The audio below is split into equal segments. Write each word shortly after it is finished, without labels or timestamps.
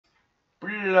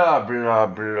Blah, blah,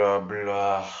 blah,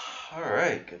 blah.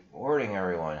 Alright, good morning,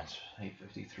 everyone. It's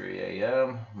 8:53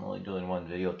 a.m. I'm only doing one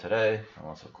video today,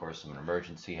 unless, of course, some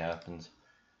emergency happens.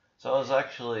 So I was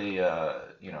actually,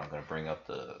 going to bring up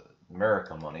the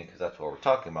Murica money, because that's what we're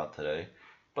talking about today.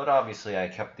 But obviously, I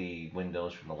kept the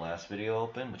windows from the last video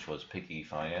open, which was Piggy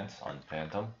Finance on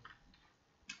Phantom.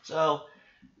 So,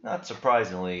 not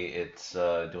surprisingly, it's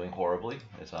doing horribly,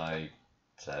 as I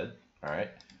said. Alright.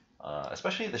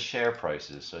 Especially the share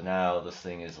prices. So now this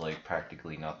thing is like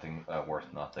practically nothing,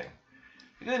 worth nothing.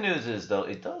 The good news is though,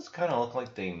 it does kind of look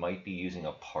like they might be using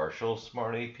a partial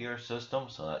smart APR system,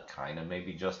 so that kind of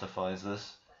maybe justifies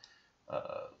this.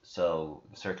 So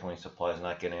the circulating supply is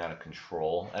not getting out of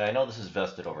control, and I know this is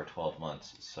vested over 12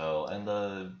 months. So, and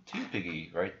the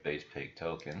 2Piggy, right, base pig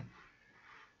token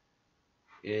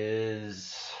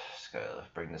is, just gotta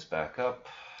bring this back up.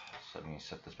 So let me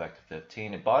set this back to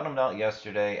 15. It bottomed out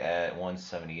yesterday at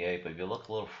 178, but if you look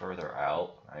a little further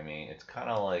out, I mean, it's kind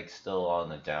of like still on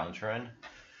the downtrend.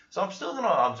 So I'm still going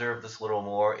to observe this a little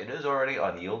more. It is already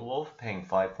on Yield Wolf, paying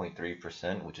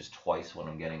 5.3%, which is twice what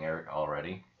I'm getting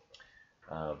already.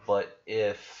 But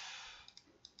if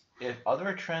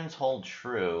other trends hold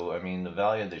true, I mean, the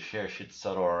value of the share should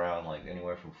settle around like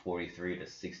anywhere from $43 to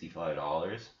 $65,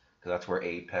 because that's where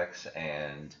Apex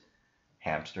and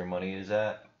Hamster money is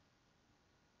at.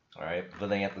 All right, but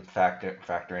then you have to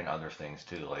factor in other things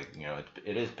too, like, you know,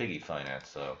 it is Piggy Finance,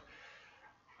 so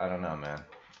I don't know, man.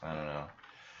 I don't know.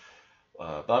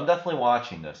 But I'm definitely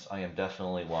watching this. I am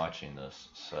definitely watching this.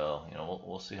 So, you know,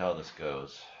 we'll see how this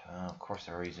goes. Of course,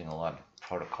 they're using a lot of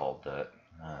protocol debt.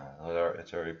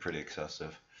 It's already pretty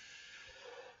excessive.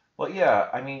 But yeah,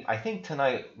 I mean, I think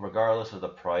tonight, regardless of the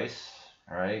price,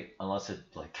 right? Unless it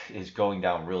like is going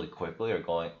down really quickly or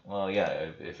going, well, yeah,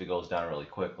 if it goes down really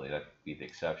quickly, that'd be the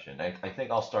exception. I think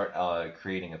I'll start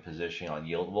creating a position on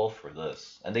Yield Wolf for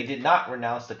this. And they did not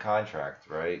renounce the contract,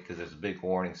 right? Because there's a big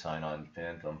warning sign on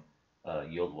Phantom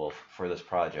Yield Wolf for this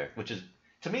project, which is,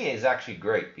 to me, is actually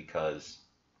great because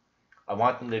I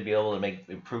want them to be able to make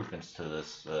improvements to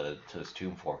this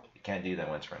tomb fork. You can't do that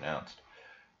when it's renounced.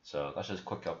 So that's just a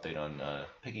quick update on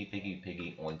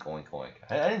Piggy, oink, oink, oink.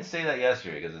 I didn't say that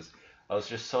yesterday because I was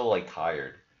just so like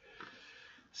tired.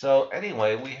 So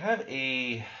anyway, we have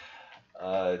a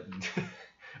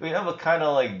we have a kind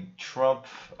of like Trump.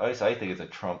 At least I think it's a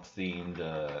Trump themed,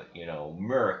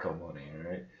 Murica money,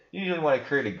 right? Usually when I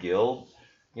create a guild,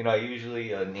 I usually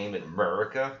name it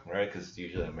Murica, right? Because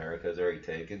usually America is already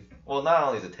taken. Well, not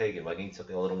only is it taken, but I need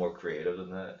something a little more creative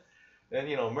than that. And,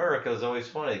 America is always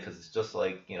funny because it's just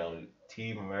like,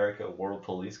 Team America, World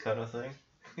Police kind of thing.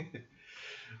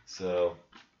 So,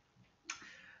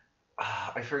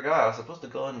 I forgot. I was supposed to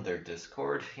go into their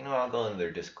Discord. I'll go into their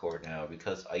Discord now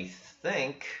because I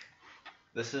think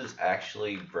this is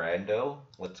actually Brando.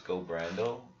 Let's go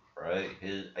Brando, right?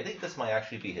 I think this might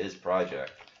actually be his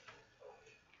project.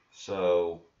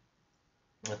 So,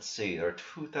 let's see, there are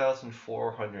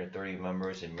 2,430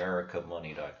 members in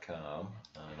americamoney.com.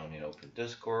 I don't need to open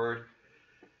Discord.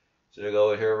 So to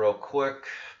go here real quick,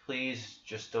 please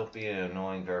just don't be an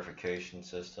annoying verification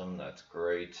system. That's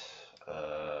great.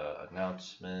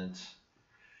 Announcement.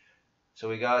 So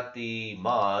we got the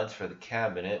mods for the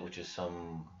cabinet, which is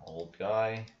some old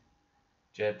guy.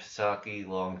 Jed Psaki,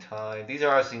 long time. These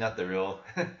are obviously not the real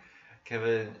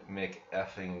Kevin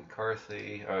McEffing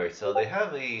Carthy. Alright, so they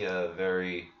have a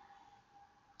very...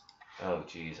 Oh,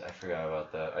 geez, I forgot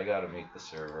about that. I gotta meet the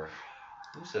server.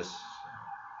 Who's this?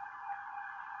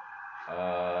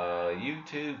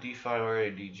 YouTube, Defi,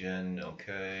 DGen,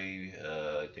 okay.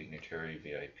 Dignitary,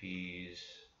 VIPs.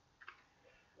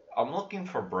 I'm looking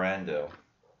for Brando.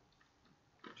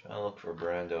 Trying to look for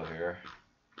Brando here.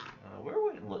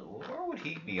 Where would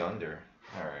he be under?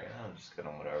 Alright, I'm just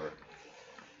gonna whatever.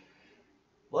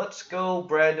 Let's go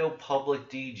Brando Public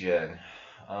DGen.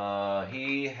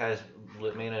 He has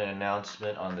made an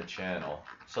announcement on the channel.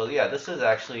 So yeah, this is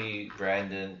actually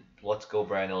Let's Go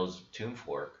Brando's tomb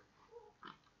fork.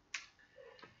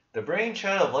 The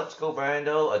brainchild of Let's Go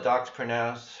Brando, a docs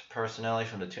pronounced personality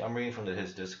from I'm reading from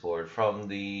his Discord. From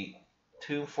the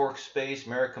tomb fork space,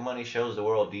 Murica money shows the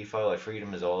world DeFi what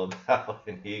freedom is all about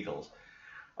in Eagles.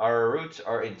 Our roots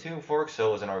are in tomb fork, so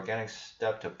it was an organic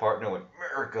step to partner with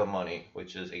Murica money,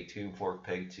 which is a tomb fork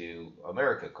pegged to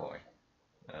America coin.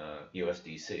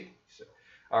 USDC. So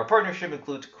our partnership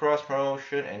includes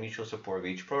cross-promotion and mutual support of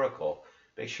each protocol.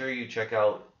 Make sure you check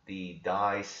out the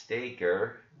DAI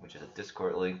Staker, which is a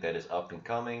Discord link that is up and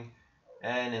coming.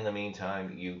 And in the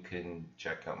meantime, you can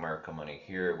check out Murica Money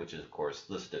here, which is, of course,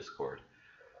 this Discord.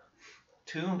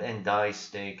 Tomb and DAI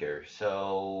Staker.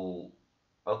 So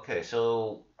Okay,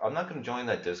 so I'm not going to join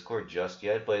that Discord just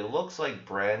yet, but it looks like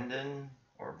Brandon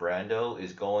or Brando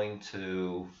is going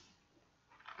to.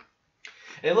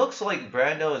 It looks like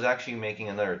Brando is actually making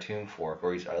another Tomb fork,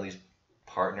 or he's at least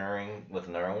partnering with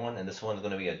another one, and this one's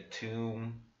going to be a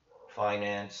Tomb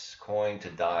Finance coin to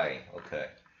die. Okay.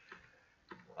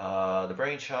 The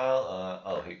brainchild.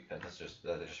 Oh, that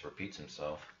just repeats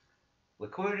himself.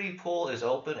 Liquidity pool is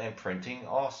open and printing.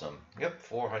 Awesome. Yep,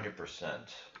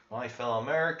 400%. My fellow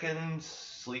Americans,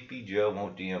 Sleepy Joe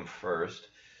won't DM first.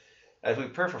 As we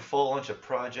prepare for full launch of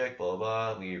project, blah,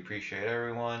 blah, we appreciate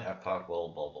everyone. Epoch, blah,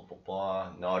 blah, blah, blah,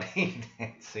 blah. Naughty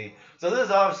Nancy. So this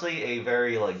is obviously a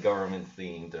very like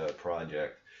government-themed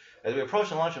project. As we approach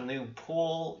the launch of a new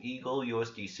pool, Eagle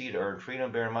USDC to earn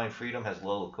freedom. Bear in mind, freedom has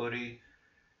low liquidity.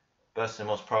 Best and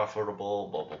most profitable,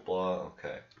 blah, blah, blah.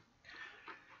 Okay.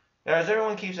 As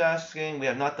everyone keeps asking, we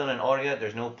have not done an audit yet.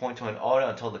 There's no point to an audit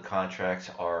until the contracts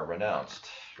are renounced.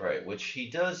 Right, which he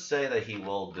does say that he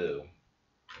will do.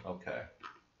 Okay.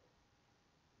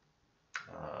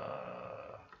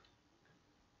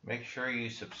 Make sure you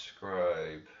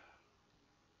subscribe.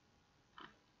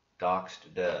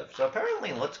 Doxed dev. So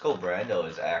apparently Let's Go Brando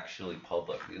is actually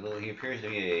public. He appears to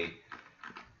be a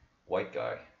white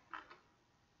guy.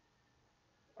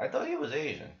 I thought he was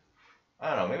Asian.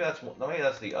 I don't know. Maybe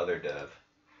that's the other dev.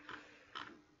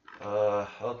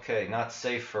 Okay, not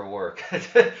safe for work. All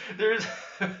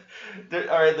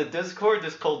right, the Discord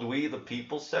is called We the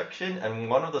People section, and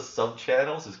one of the sub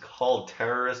channels is called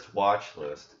Terrorist Watch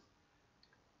List.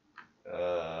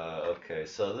 Okay,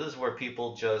 so this is where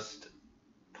people just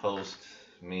post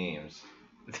memes.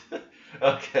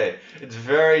 Okay, it's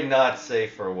very not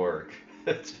safe for work.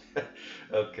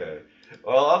 Okay.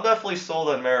 Well, I'm definitely sold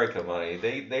on America money.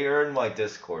 They earn my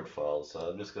Discord files, so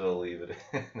I'm just gonna leave it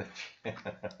in the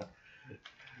chat.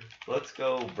 Let's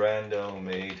go. Brando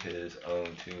made his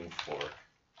own Tomb fork.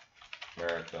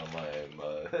 America,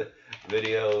 my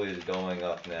video is going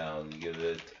up now.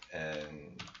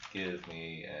 Give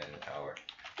me an hour.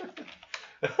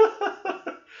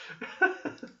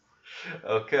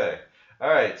 Okay.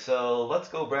 Alright, so Let's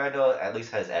Go Brando at least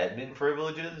has admin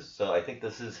privileges, so I think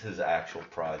this is his actual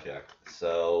project.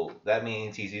 So that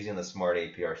means he's using the smart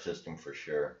APR system for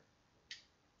sure.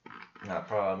 Now, the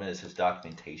problem is his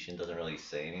documentation doesn't really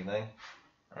say anything.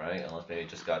 Alright, unless maybe it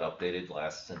just got updated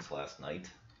since last night.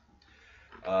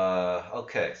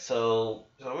 Okay, so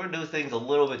we're gonna do things a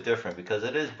little bit different because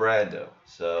it is Brando.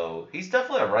 So he's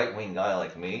definitely a right-wing guy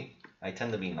like me. I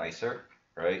tend to be nicer,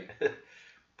 right?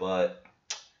 But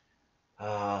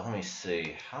let me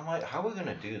see. How are we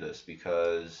gonna do this?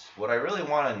 Because what I really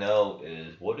want to know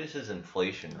is what is his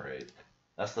inflation rate?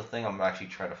 That's the thing I'm actually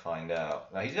trying to find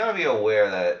out. Now he's gotta be aware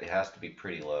that it has to be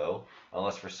pretty low,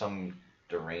 unless for some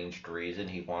deranged reason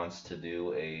he wants to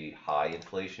do a high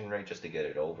inflation rate just to get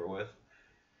it over with.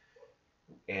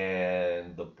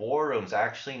 And the boardroom's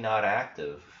actually not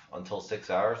active until 6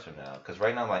 hours from now, because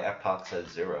right now my epoch says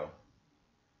 0.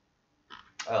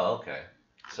 Oh, okay.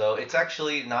 So it's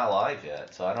actually not live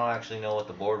yet, so I don't actually know what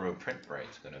the boardroom print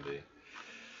rate's going to be.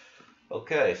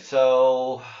 Okay,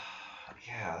 so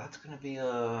yeah, that's going to be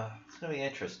it's going to be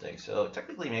interesting. So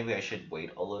technically, maybe I should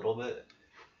wait a little bit.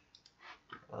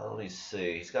 Let me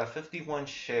see. He's got 51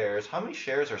 shares. How many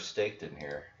shares are staked in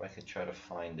here? If I can try to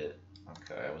find it.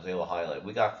 Okay, I was able to highlight.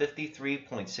 We got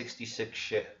 53.66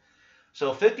 shares.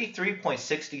 So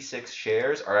 53.66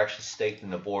 shares are actually staked in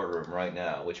the boardroom right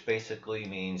now, which basically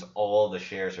means all the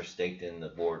shares are staked in the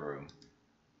boardroom.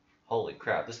 Holy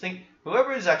crap. This thing,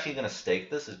 whoever is actually going to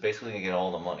stake this is basically going to get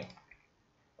all the money.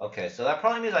 Okay, so that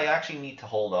probably means I actually need to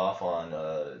hold off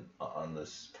on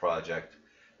this project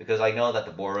because I know that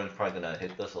the boardroom is probably going to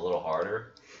hit this a little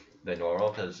harder than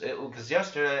normal because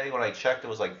yesterday when I checked it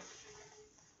was like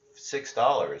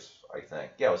 $6, I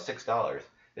think. Yeah, it was $6.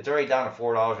 It's already down to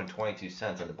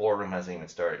 $4.22, and the boardroom hasn't even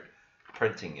started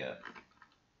printing yet.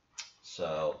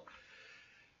 So,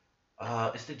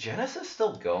 is the Genesis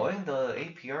still going? The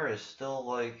APR is still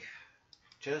like,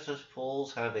 Genesis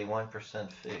pools have a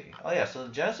 1% fee. Oh yeah, so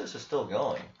the Genesis is still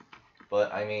going.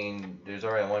 But, I mean, there's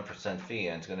already a 1% fee,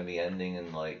 and it's going to be ending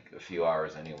in like a few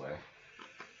hours anyway.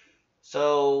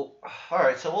 So,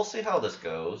 alright, so we'll see how this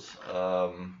goes.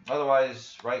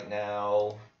 Otherwise, right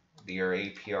now, your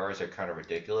APRs are kind of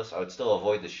ridiculous. I would still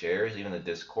avoid the shares. Even the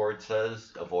Discord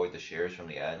says avoid the shares from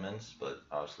the admins, but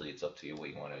obviously it's up to you what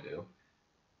you want to do.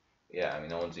 Yeah, I mean,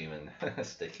 no one's even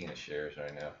staking the shares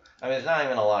right now. I mean, there's not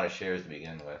even a lot of shares to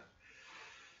begin with.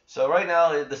 So right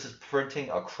now, this is printing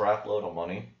a crap load of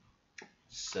money.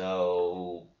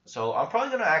 So I'm probably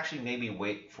going to actually maybe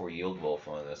wait for Yield Wolf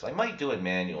on this. I might do it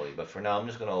manually, but for now, I'm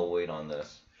just going to wait on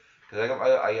this.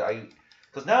 Because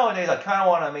Because nowadays I kind of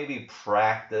want to maybe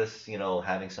practice, you know,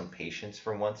 having some patience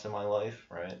for once in my life,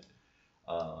 right?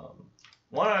 Um,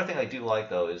 One other thing I do like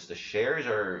though is the shares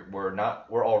were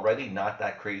already not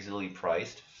that crazily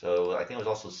priced. So I think it was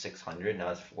also 600,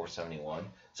 now it's 471.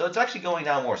 So it's actually going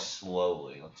down more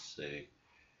slowly. Let's see.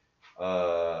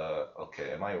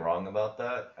 Okay, am I wrong about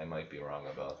that? I might be wrong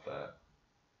about that.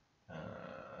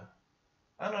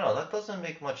 I don't know. That doesn't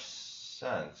make much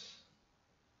sense.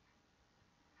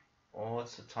 Well,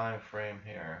 what's the time frame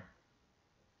here?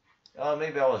 Oh,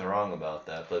 maybe I was wrong about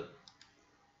that, but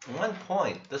at one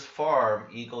point, this farm,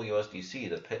 Eagle USDC,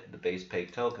 the base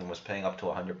peg token, was paying up to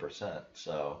 100%.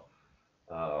 So,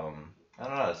 I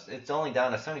don't know. It's only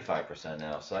down to 75%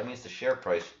 now. So that means the share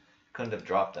price couldn't have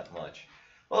dropped that much.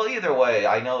 Well, either way,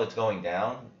 I know it's going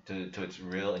down to its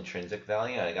real intrinsic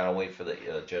value. I gotta wait for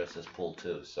the Genesis pool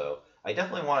too. So I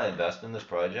definitely want to invest in this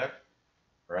project,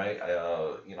 right?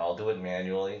 You know, I'll do it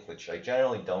manually, which I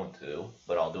generally don't do,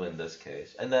 but I'll do it in this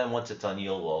case. And then once it's on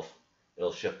Yield Wolf,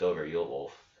 it'll shift over Yield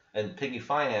Wolf. And Piggy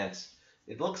Finance,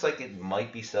 it looks like it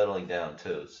might be settling down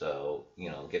too. So, you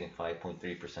know, getting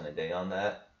 5.3% a day on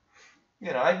that.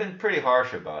 You know, I've been pretty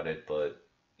harsh about it, but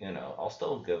you know, I'll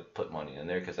still put money in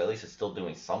there because at least it's still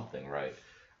doing something right.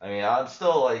 I mean, I'm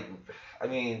still like, I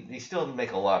mean, they still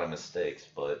make a lot of mistakes,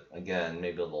 but again,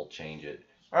 maybe they'll change it.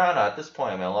 Or I don't know. At this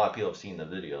point, I mean, a lot of people have seen the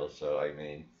video, so I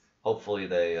mean, hopefully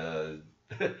they. I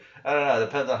don't know. It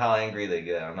depends on how angry they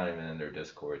get. I'm not even in their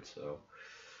Discord, so.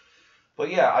 But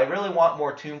yeah, I really want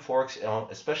more Tomb Forks,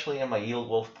 especially in my Yield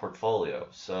Wolf portfolio.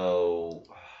 So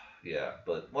yeah,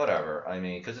 but whatever. I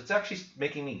mean, because it's actually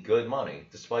making me good money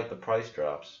despite the price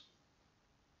drops.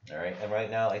 All right, and right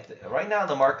now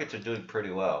the markets are doing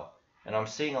pretty well, and I'm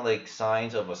seeing like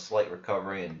signs of a slight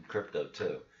recovery in crypto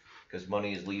too, because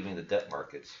money is leaving the debt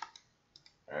markets.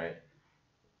 All right,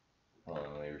 hold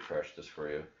on, let me refresh this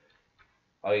for you.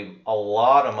 I mean, a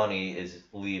lot of money is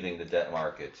leaving the debt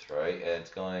markets, right? And it's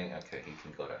going. Okay, he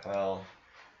can go to hell,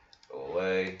 go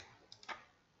away,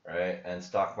 right? And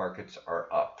stock markets are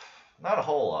up. Not a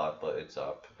whole lot, but it's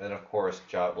up. And of course,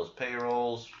 jobless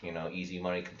payrolls, you know, easy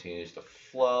money continues to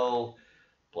flow,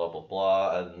 blah, blah,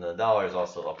 blah. And the dollar is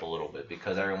also up a little bit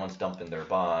because everyone's dumping their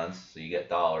bonds, so you get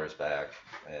dollars back.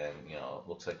 And, you know, it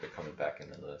looks like they're coming back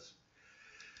into this.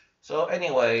 So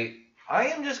anyway, I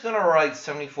am just going to write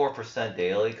 74%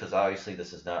 daily because obviously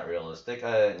this is not realistic.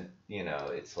 You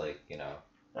know, it's like, you know,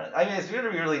 I mean, it's going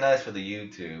to be really nice for the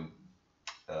YouTube.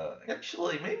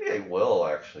 Actually, maybe I will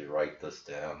actually write this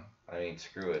down. I mean,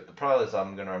 screw it. The problem is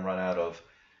I'm going to run out of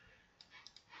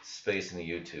space in the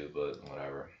YouTube, but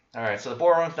whatever. All right, so the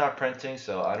boardroom's not printing,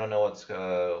 so I don't know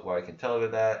what I can tell you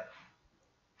that.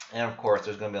 And of course,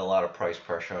 there's going to be a lot of price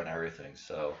pressure on everything.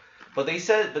 So, but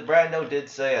Brando did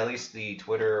say, at least the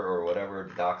Twitter or whatever,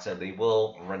 the doc said they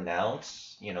will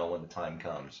renounce, you know, when the time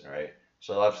comes, all right?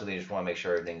 So obviously they just want to make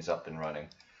sure everything's up and running.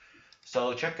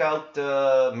 So check out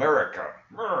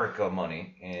Murica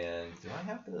money. And do I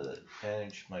have to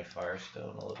manage my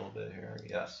Firestone a little bit here?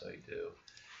 Yes, I do.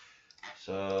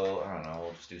 So, I don't know,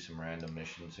 we'll just do some random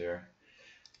missions here.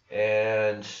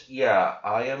 And yeah,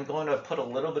 I am going to put a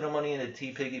little bit of money into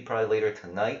T-Piggy probably later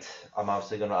tonight. I'm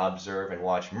obviously going to observe and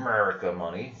watch Murica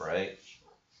money, right?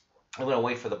 I'm going to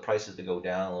wait for the prices to go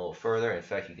down a little further. In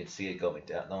fact, you can see it going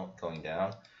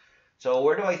down. So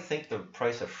where do I think the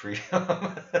price of freedom?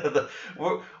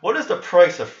 What is the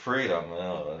price of freedom?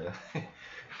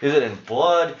 Is it in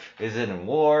blood? Is it in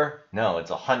war? No, it's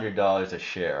 $100 a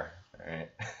share. All right.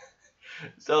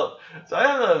 So I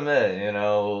have to admit, you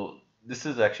know, this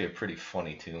is actually a pretty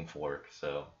funny Tomb Fork.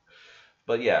 So,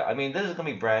 but yeah, I mean, this is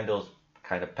gonna be Brando's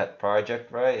kind of pet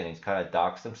project, right? And he's kind of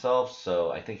doxed himself.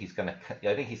 So I think he's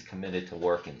committed to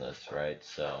working this, right?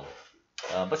 So.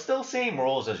 But still same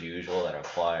rules as usual that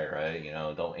apply, right? You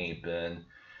know, don't ape in.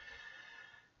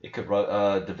 It could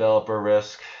developer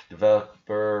risk,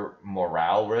 developer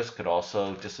morale risk could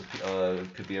also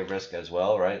could be a risk as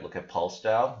well, right? Look at Pulse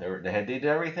Down. They did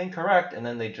everything correct, and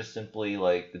then they just simply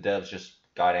the devs just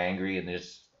got angry and they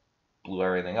just blew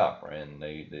everything up, right? And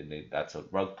they that's a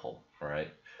rug pull,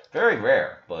 right? Very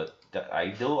rare, but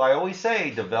I always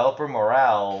say developer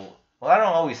morale. Well, I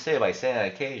don't always say it, but I say on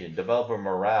occasion, developer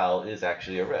morale is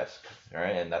actually a risk,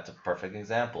 right? And that's a perfect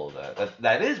example of that.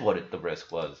 That is what the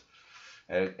risk was,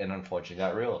 and unfortunately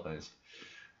got realized.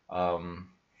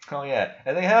 Oh yeah,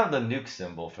 and they have the nuke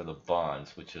symbol for the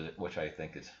bonds, which I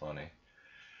think is funny.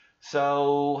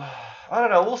 So I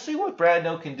don't know. We'll see what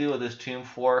Brando can do with this Tomb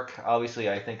Fork. Obviously,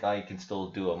 I think I can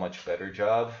still do a much better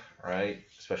job, right?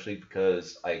 Especially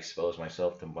because I expose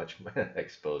myself to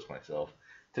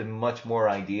much more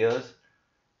ideas,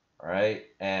 right?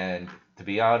 And to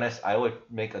be honest, I would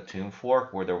make a tomb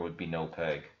fork where there would be no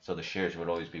peg, so the shares would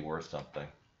always be worth something.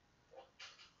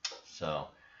 So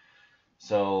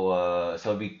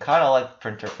it'd be kind of like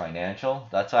printer financial.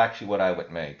 That's actually what I would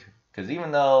make. Because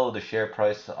even though the share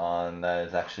price on that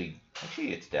is actually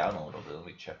it's down a little bit. Let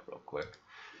me check real quick.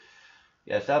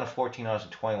 Yeah, it's down to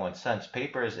 $14.21.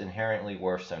 Paper is inherently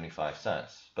worth 75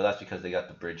 cents, but that's because they got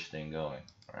the bridge thing going,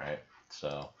 right?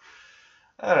 So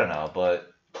I don't know, but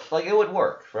like it would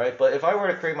work, right? But if I were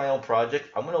to create my own project,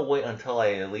 I'm gonna wait until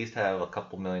I at least have a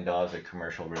couple $1 million of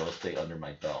commercial real estate under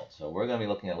my belt. So we're gonna be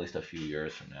looking at least a few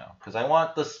years from now, because I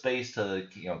want the space to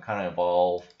kind of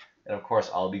evolve, and of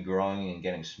course I'll be growing and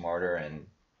getting smarter, and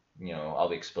I'll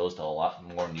be exposed to a lot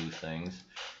more new things.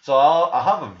 So I'll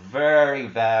have a very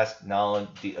vast knowledge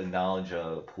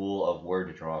pool of where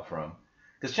to draw from,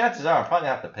 because chances are I'm probably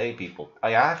gonna have to pay people.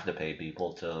 I have to pay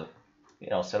people to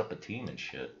set up a team and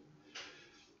shit.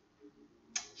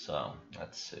 So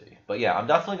let's see. But yeah, I'm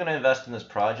definitely going to invest in this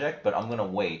project, but I'm going to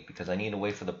wait because I need to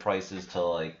wait for the prices to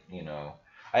I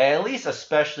at least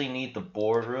especially need the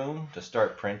boardroom to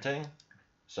start printing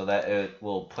so that it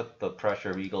will put the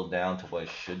pressure of Eagle down to what it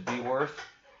should be worth.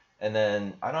 And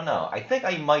then, I don't know. I think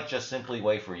I might just simply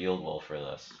wait for yield wolf for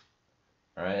this.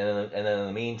 All right, and then in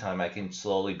the meantime, I can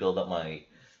slowly build up my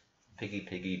piggy,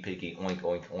 oink,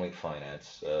 oink, oink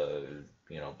finance,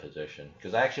 position.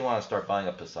 Because I actually want to start buying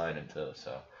up Poseidon too,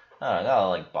 so. I don't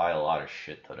know, I gotta buy a lot of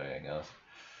shit today, I guess.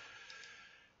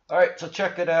 Alright, so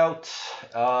check it out.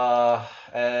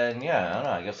 And yeah, I don't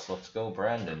know, I guess let's go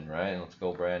Brandon, right? Let's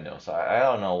go Brando. So I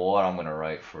don't know what I'm gonna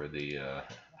write for the,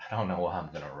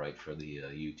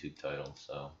 YouTube title,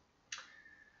 so.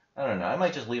 I don't know, I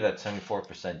might just leave at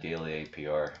 74% daily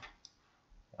APR.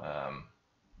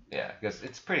 Yeah, because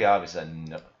it's pretty obvious that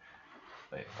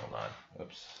wait, hold on.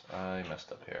 Oops, I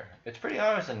messed up here. It's pretty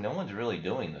obvious that no one's really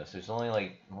doing this. There's only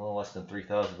like a little less than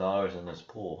 $3,000 in this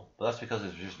pool, but that's because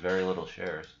there's just very little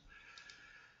shares.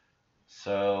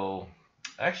 So,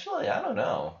 actually, I don't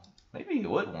know. Maybe you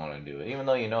would want to do it, even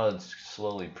though it's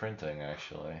slowly printing.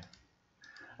 Actually,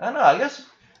 I don't know.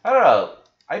 I don't know.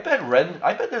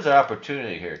 I bet there's an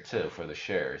opportunity here too for the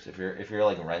shares. If you're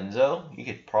like Renzo, you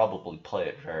could probably play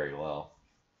it very well.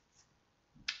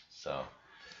 So.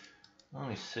 Let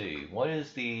me see. What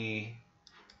is the?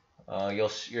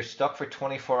 You're stuck for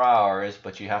 24 hours,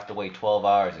 but you have to wait 12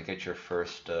 hours to get your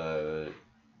first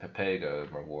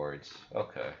Pepega rewards.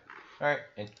 Okay. All right.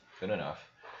 Good enough.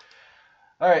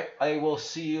 All right. I will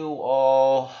see you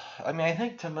all. I mean, I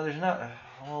think there's not.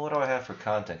 Well, what do I have for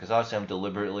content? Because obviously I'm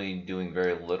deliberately doing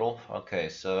very little. Okay.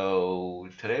 So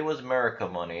today was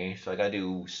Murica money. So I gotta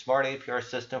do smart APR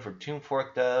system for tomb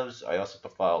fork devs. I also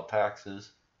have to file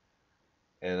taxes.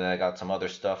 And then I got some other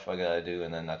stuff I gotta do,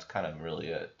 and then that's kind of really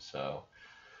it. So,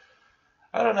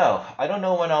 I don't know. I don't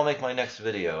know when I'll make my next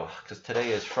video, because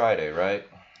today is Friday, right?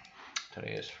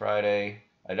 Today is Friday.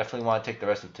 I definitely want to take the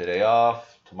rest of today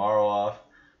off, tomorrow off.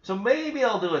 So maybe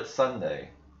I'll do it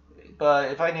Sunday.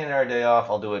 But if I need another day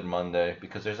off, I'll do it Monday,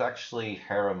 because there's actually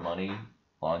Hera Money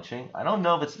launching. I don't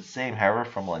know if it's the same Hera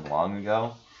from like long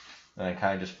ago, and I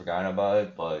kind of just forgot about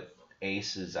it, but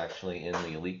Ace is actually in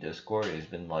the Elite Discord. He's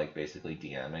been like basically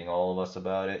DMing all of us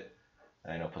about it.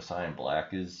 I know Poseidon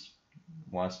Black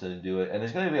wants to do it, and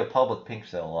there's going to be a public pink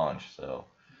sale launch. So,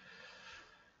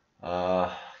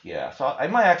 yeah. So I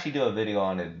might actually do a video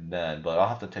on it then, but I'll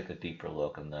have to take a deeper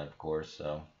look on that, of course.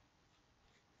 So,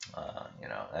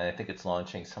 and I think it's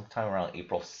launching sometime around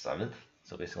April 7th.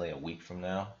 So basically a week from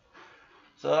now.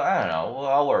 So I don't know. Well,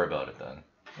 I'll worry about it then.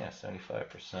 Yeah,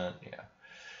 75%. Yeah.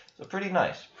 So pretty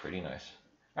nice, pretty nice.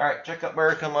 All right, check out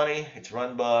Murica Money. It's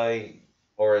run by,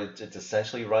 or it's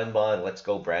essentially run by Let's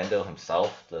Go Brando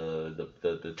himself,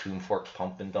 the tomb fork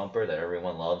pump and dumper that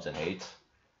everyone loves and hates.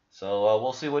 So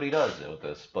we'll see what he does with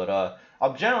this. But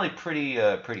I'm generally pretty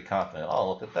confident. Oh,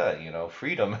 look at that.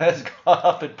 Freedom has gone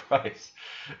up in price.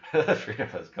 Freedom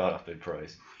has gone up in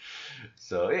price.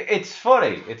 So it's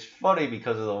funny. It's funny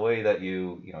because of the way that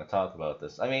you talk about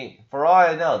this. I mean, for all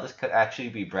I know, this could actually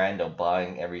be Brando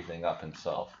buying everything up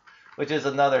himself, which is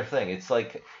another thing.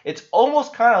 It's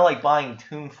almost kind of like buying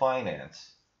Tomb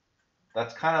Finance.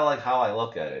 That's kind of like how I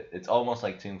look at it. It's almost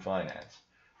like Tomb Finance,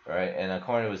 right? And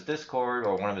according to his Discord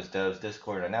or one of his devs'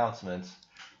 Discord announcements,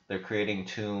 they're creating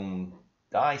Tomb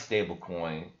Dai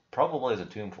stablecoin, probably as a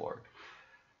Tomb fork.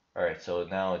 All right, so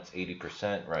now it's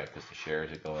 80%, right, because the shares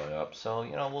are going up. So,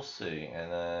 we'll see. And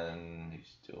then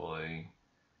he's doing...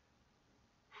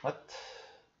 What?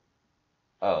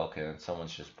 Oh, okay, and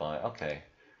someone's just buying... Okay,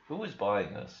 who is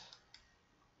buying this?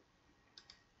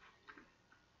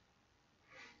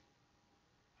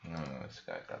 This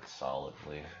guy got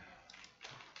solidly...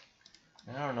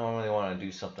 I don't normally want to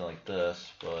do something like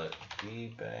this, but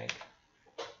B bank.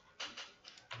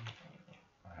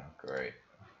 Oh, great.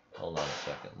 Hold on a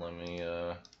second. Let me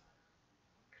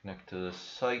connect to the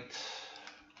site.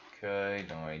 Okay,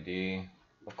 no ID.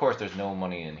 Of course, there's no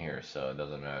money in here, so it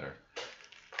doesn't matter.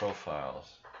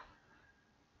 Profiles.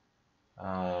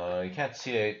 You can't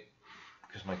see it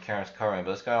because my camera's covering,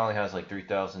 but this guy only has like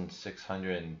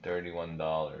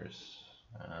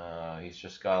 $3,631. He's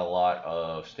just got a lot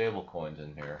of stable coins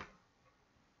in here.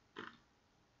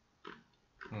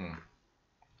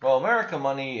 Well, American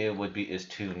money is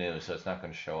too new, so it's not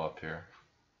going to show up here.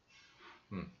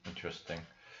 Interesting.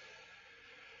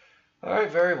 All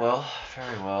right, very well,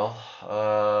 very well.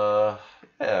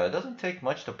 Yeah, it doesn't take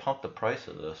much to pump the price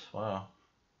of this. Wow.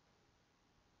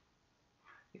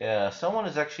 Yeah, someone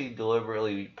is actually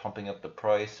deliberately pumping up the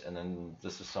price, and then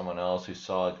this is someone else who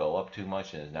saw it go up too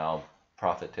much and is now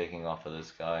profit taking off of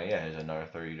this guy. Yeah, here's another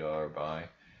 $30 buy.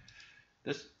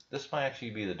 This might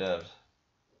actually be the devs.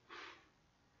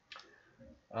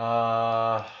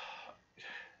 I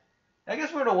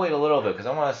guess we're gonna wait a little bit because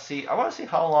I want to see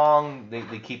how long they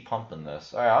keep pumping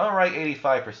this. All right, I'm gonna write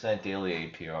 85% daily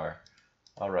APR.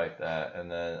 I'll write that, and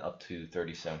then up to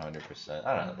 3,700%.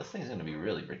 I don't know. This thing's gonna be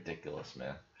really ridiculous,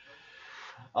 man.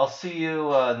 I'll see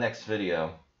you next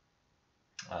video.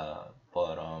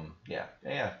 Yeah.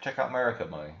 Check out Murica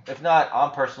money. If not,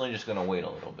 I'm personally just gonna wait a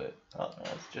little bit. Oh,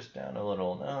 it's just down a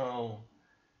little. No.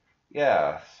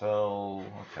 Yeah. So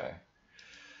okay.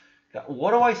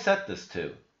 What do I set this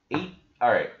to?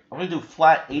 All right, I'm gonna do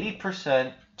flat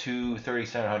 80% to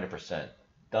 3,700%.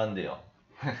 Done deal.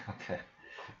 Okay.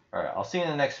 All right, I'll see you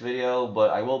in the next video, but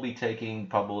I will be taking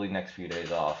probably next few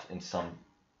days off in some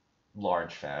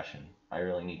large fashion. I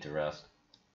really need to rest.